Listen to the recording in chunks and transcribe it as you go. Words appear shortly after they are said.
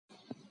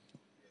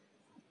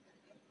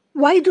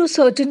Why do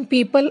certain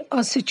people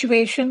or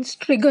situations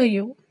trigger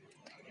you?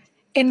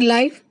 In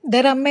life,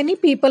 there are many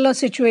people or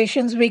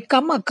situations we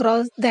come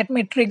across that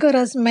may trigger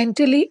us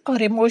mentally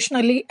or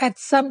emotionally at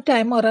some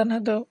time or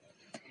another.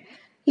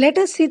 Let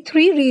us see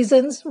three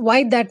reasons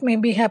why that may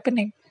be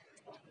happening.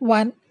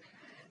 1.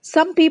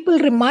 Some people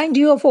remind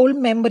you of old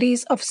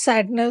memories of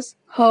sadness,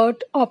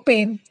 hurt, or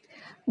pain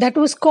that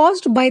was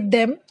caused by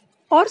them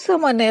or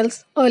someone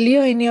else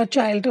earlier in your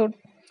childhood.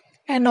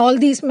 And all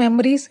these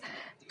memories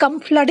come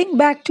flooding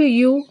back to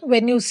you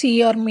when you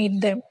see or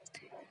meet them.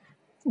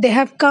 They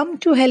have come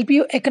to help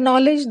you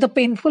acknowledge the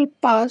painful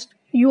past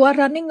you are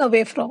running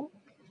away from.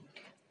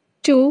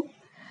 2.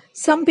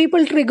 Some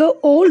people trigger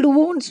old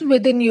wounds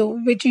within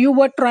you which you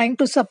were trying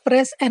to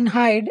suppress and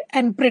hide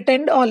and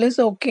pretend all is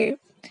okay.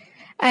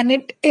 And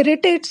it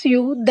irritates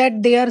you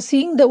that they are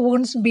seeing the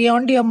wounds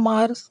beyond your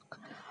mask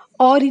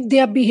or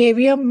their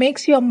behavior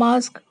makes your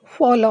mask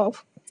fall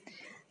off.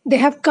 They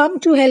have come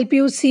to help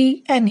you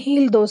see and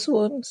heal those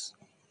wounds.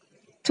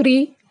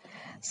 3.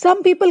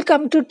 Some people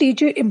come to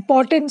teach you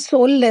important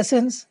soul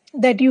lessons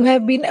that you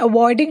have been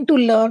avoiding to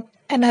learn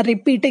and are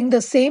repeating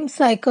the same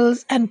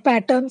cycles and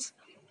patterns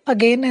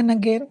again and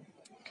again.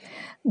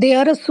 They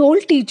are a soul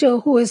teacher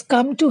who has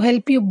come to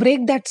help you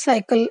break that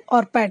cycle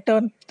or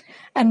pattern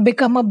and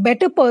become a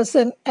better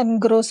person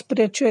and grow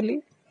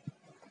spiritually.